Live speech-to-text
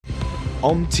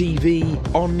on TV,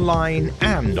 online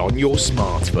and on your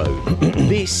smartphone.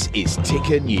 This is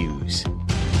Ticker News.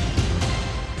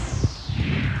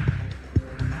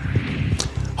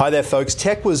 Hi there, folks.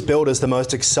 Tech was billed as the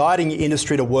most exciting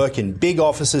industry to work in. Big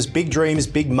offices, big dreams,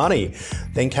 big money.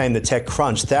 Then came the tech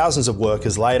crunch. Thousands of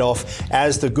workers laid off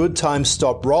as the good times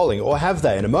stopped rolling. Or have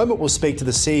they? In a moment, we'll speak to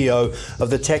the CEO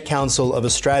of the Tech Council of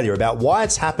Australia about why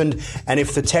it's happened and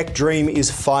if the tech dream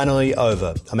is finally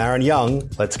over. I'm Aaron Young.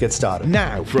 Let's get started.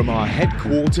 Now from our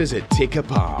headquarters at Ticker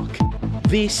Park,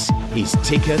 this is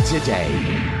Ticker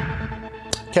Today.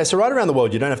 Okay, so right around the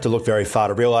world, you don't have to look very far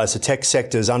to realise the tech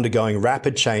sector is undergoing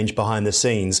rapid change behind the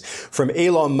scenes. From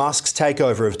Elon Musk's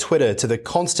takeover of Twitter to the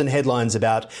constant headlines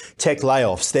about tech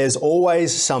layoffs, there's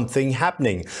always something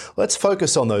happening. Let's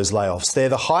focus on those layoffs. They're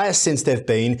the highest since they've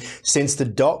been since the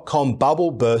dotcom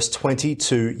bubble burst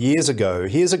 22 years ago.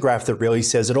 Here's a graph that really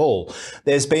says it all.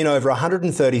 There's been over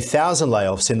 130,000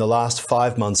 layoffs in the last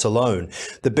 5 months alone.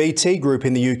 The BT Group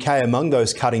in the UK among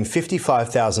those cutting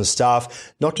 55,000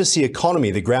 staff, not just the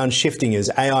economy, the ground shifting as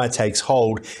AI takes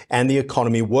hold and the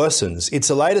economy worsens. It's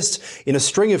the latest in a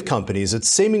string of companies that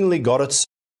seemingly got it. So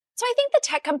I think the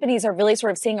tech companies are really sort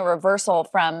of seeing a reversal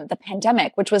from the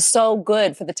pandemic, which was so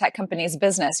good for the tech companies'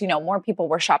 business. You know, more people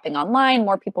were shopping online,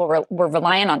 more people were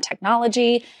reliant on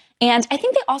technology. And I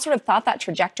think they all sort of thought that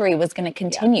trajectory was going to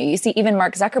continue. You see even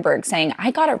Mark Zuckerberg saying,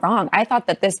 I got it wrong. I thought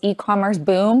that this e-commerce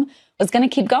boom was going to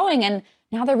keep going. And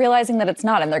now they're realizing that it's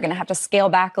not, and they're going to have to scale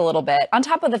back a little bit. On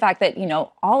top of the fact that, you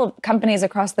know, all of companies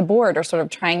across the board are sort of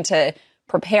trying to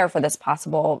prepare for this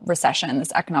possible recession,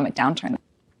 this economic downturn.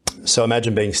 So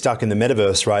imagine being stuck in the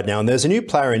metaverse right now, and there's a new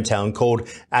player in town called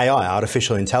AI,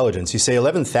 artificial intelligence. You see,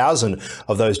 11,000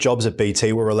 of those jobs at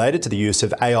BT were related to the use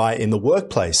of AI in the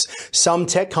workplace. Some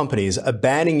tech companies are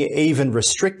banning, even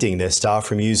restricting their staff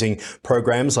from using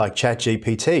programs like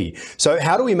ChatGPT. So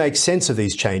how do we make sense of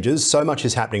these changes? So much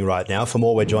is happening right now. For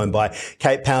more, we're joined by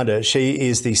Kate Pounder. She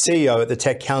is the CEO at the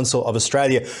Tech Council of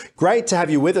Australia. Great to have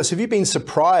you with us. Have you been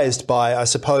surprised by, I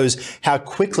suppose, how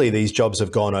quickly these jobs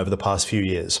have gone over the past few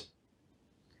years?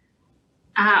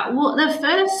 Well, the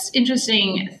first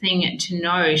interesting thing to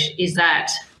note is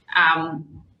that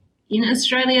in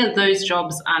Australia, those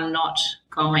jobs are not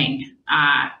going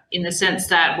in the sense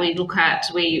that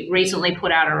we recently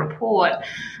put out a report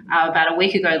about a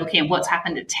week ago looking at what's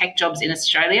happened to tech jobs in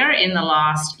Australia in the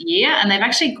last year, and they've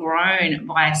actually grown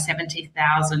by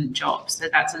 70,000 jobs. So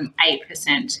that's an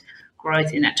 8%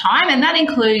 growth in that time, and that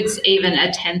includes even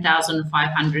a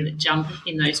 10,500 jump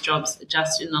in those jobs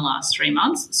just in the last 3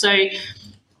 months. So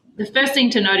the first thing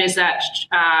to note is that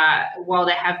while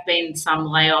there have been some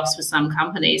layoffs for some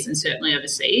companies, and certainly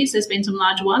overseas there's been some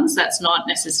large ones, that's not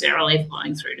necessarily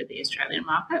flowing through to the Australian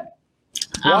market.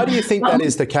 Why do you think that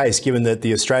is the case, given that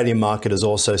the Australian market has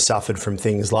also suffered from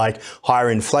things like higher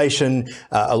inflation,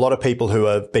 a lot of people who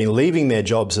have been leaving their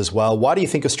jobs as well? Why do you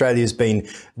think Australia has been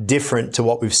different to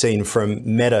what we've seen from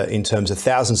Meta in terms of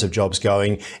thousands of jobs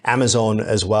going, Amazon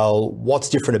as well? What's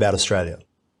different about Australia?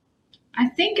 I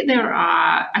think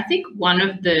one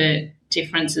of the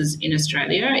differences in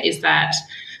Australia is that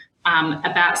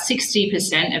about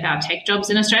 60% of our tech jobs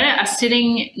in Australia are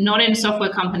sitting not in software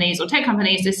companies or tech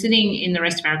companies, they're sitting in the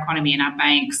rest of our economy, in our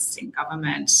banks, in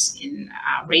government, in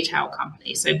retail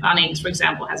companies. So Bunnings, for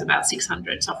example, has about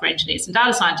 600 software engineers and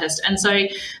data scientists. And so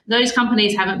those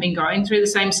companies haven't been going through the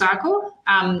same cycle,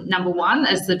 number one,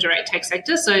 as the direct tech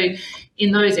sector. So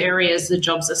in those areas, the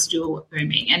jobs are still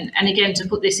booming. And again, to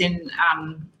put this in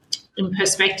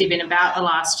perspective, in about the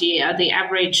last year, the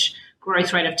average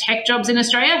growth rate of tech jobs in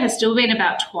Australia has still been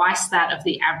about twice that of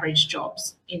the average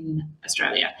jobs in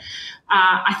Australia.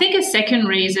 I think a second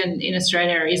reason in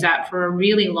Australia is that for a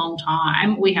really long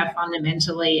time, we have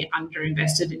fundamentally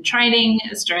underinvested in training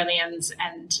Australians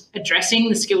and addressing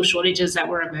the skill shortages that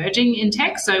were emerging in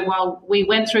tech. So while we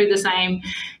went through the same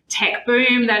tech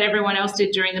boom that everyone else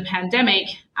did during the pandemic,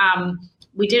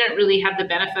 we didn't really have the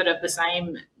benefit of the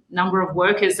same number of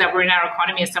workers that were in our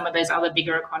economy as some of those other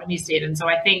bigger economies did. And so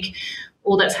I think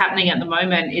all that's happening at the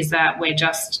moment is that we're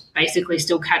just basically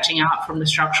still catching up from the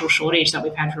structural shortage that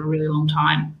we've had for a really long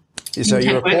time. So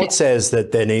your report says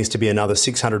that there needs to be another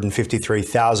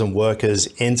 653,000 workers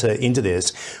enter into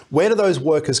this. Where do those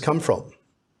workers come from?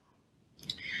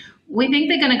 We think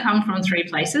they're going to come from three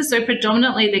places. So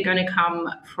predominantly they're going to come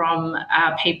from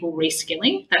people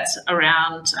reskilling. That's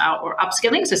around, or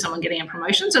upskilling, so someone getting a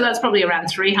promotion. So that's probably around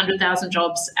 300,000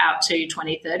 jobs out to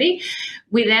 2030.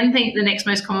 We then think the next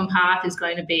most common path is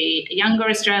going to be younger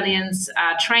Australians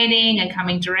training and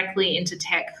coming directly into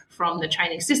tech from the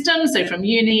training system, so from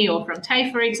uni or from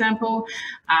TAFE, for example,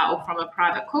 or from a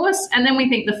private course. And then we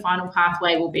think the final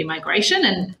pathway will be migration.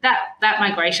 And that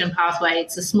migration pathway,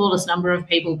 it's the smallest number of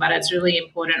people, but it's really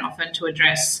important often to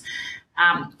address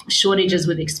shortages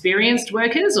with experienced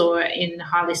workers or in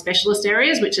highly specialist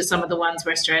areas, which are some of the ones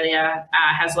where Australia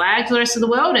has lagged the rest of the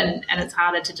world, and it's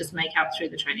harder to just make up through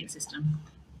the training system.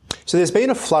 So there's been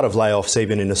a flood of layoffs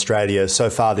even in Australia so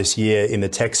far this year in the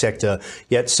tech sector,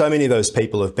 yet so many of those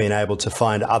people have been able to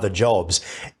find other jobs.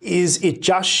 Is it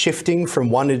just shifting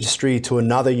from one industry to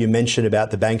another? You mentioned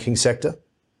about the banking sector.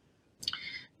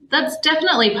 That's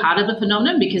definitely part of the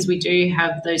phenomenon because we do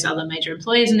have those other major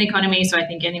employers in the economy. So I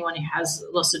think anyone who has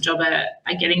lost a job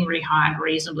are getting rehired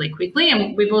reasonably quickly.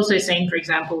 And we've also seen, for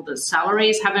example, that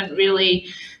salaries haven't really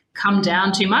come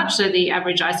down too much. So the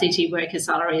average ICT worker's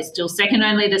salary is still second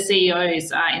only to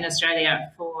CEOs in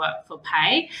Australia for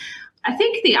pay. I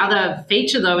think the other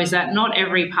feature, though, is that not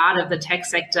every part of the tech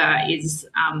sector is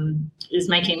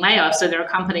making layoffs. So there are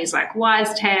companies like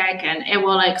WiseTech and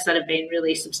Airwallex that have been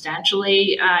really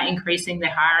substantially increasing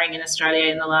their hiring in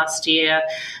Australia in the last year.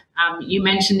 You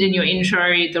mentioned in your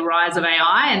intro the rise of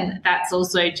AI, and that's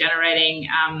also generating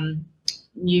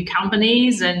new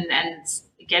companies and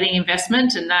getting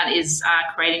investment, and that is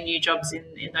creating new jobs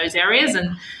in those areas.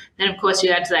 And then, of course,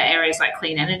 you add to that areas like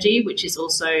clean energy, which is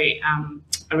also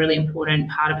a really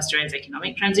important part of Australia's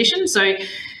economic transition. So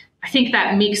I think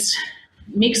that mixed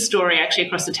story actually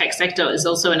across the tech sector is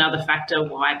also another factor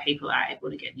why people are able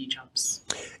to get new jobs.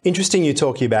 Interesting you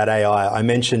talking about AI. I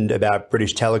mentioned about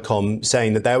British Telecom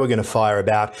saying that they were going to fire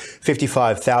about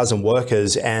 55,000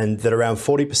 workers and that around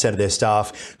 40% of their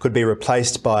staff could be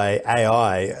replaced by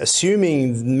AI.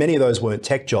 Assuming many of those weren't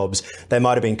tech jobs, they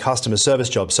might have been customer service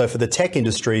jobs. So for the tech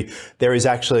industry, there is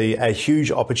actually a huge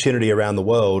opportunity around the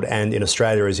world and in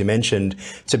Australia, as you mentioned,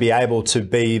 to be able to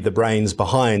be the brains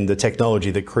behind the technology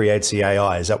that creates the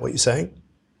AI. Is that what you're saying?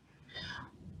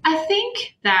 I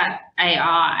think that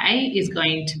AI is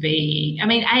going to be,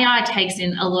 AI takes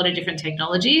in a lot of different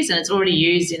technologies and it's already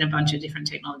used in a bunch of different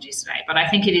technologies today. But I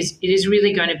think it is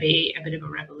really going to be a bit of a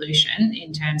revolution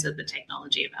in terms of the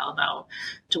technology available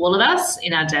to all of us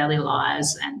in our daily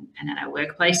lives and in our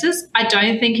workplaces. I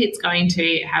don't think it's going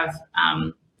to have,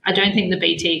 I don't think the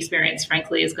BT experience,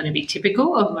 frankly, is going to be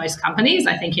typical of most companies.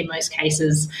 I think in most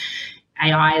cases,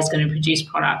 AI is going to produce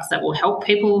products that will help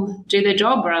people do their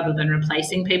job rather than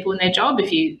replacing people in their job.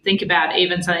 If you think about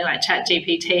even something like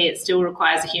ChatGPT, it still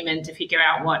requires a human to figure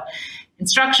out what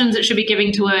instructions it should be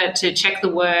giving to it, to check the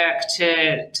work,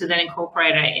 to then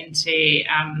incorporate it into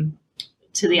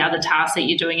to the other tasks that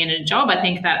you're doing in a job. I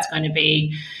think that's going to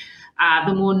be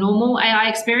the more normal AI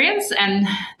experience. And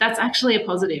that's actually a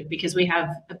positive because we have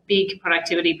a big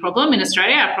productivity problem in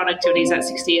Australia. Our productivity is at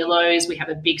 60-year lows. We have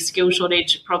a big skill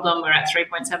shortage problem. We're at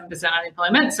 3.7%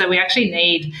 unemployment. So we actually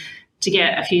need to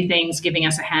get a few things giving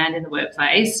us a hand in the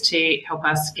workplace to help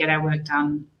us get our work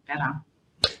done better.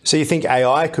 So you think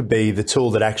AI could be the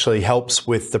tool that actually helps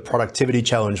with the productivity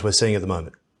challenge we're seeing at the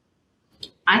moment?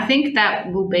 I think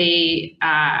that will be,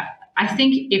 I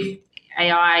think if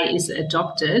AI is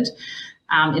adopted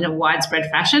in a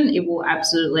widespread fashion, it will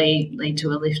absolutely lead to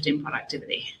a lift in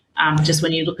productivity. Just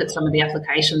when you look at some of the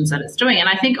applications that it's doing. And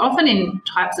I think often in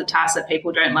types of tasks that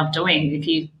people don't love doing, if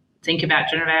you think about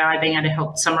generative AI being able to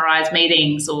help summarize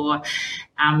meetings or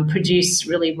produce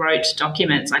really rote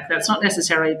documents, like that's not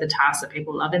necessarily the tasks that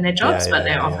people love in their jobs, but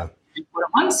they're often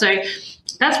important ones. So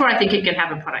that's where I think it can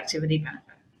have a productivity benefit.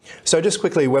 So just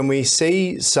quickly, when we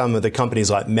see some of the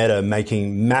companies like Meta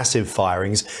making massive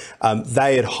firings,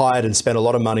 they had hired and spent a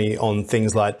lot of money on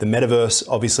things like the metaverse,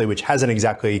 obviously, which hasn't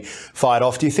exactly fired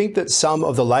off. Do you think that some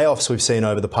of the layoffs we've seen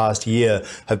over the past year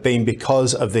have been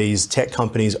because of these tech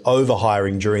companies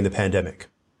overhiring during the pandemic?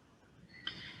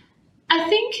 I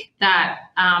think that,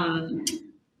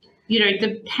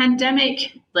 the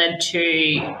pandemic led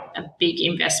to a big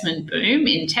investment boom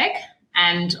in tech.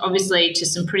 And obviously to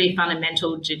some pretty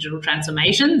fundamental digital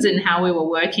transformations in how we were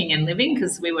working and living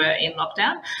because we were in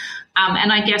lockdown.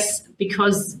 And I guess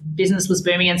because business was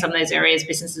booming in some of those areas,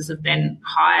 businesses have then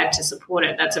hired to support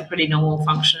it. That's a pretty normal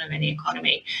function of any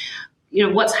economy.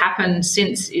 What's happened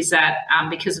since is that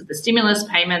because of the stimulus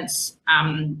payments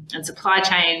and supply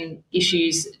chain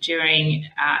issues during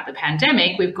the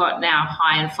pandemic, we've got now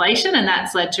high inflation, and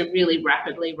that's led to really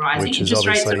rapidly rising interest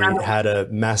rates. Which has obviously had a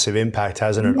massive impact,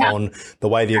 hasn't it, on the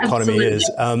way the economy is.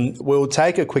 We'll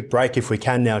take a quick break if we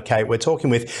can now, Kate. We're talking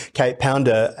with Kate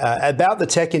Pounder about the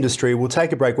tech industry. We'll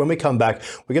take a break. When we come back,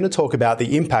 we're going to talk about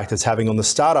the impact it's having on the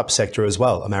startup sector as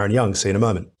well. I'm Aaron Young. See you in a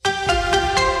moment.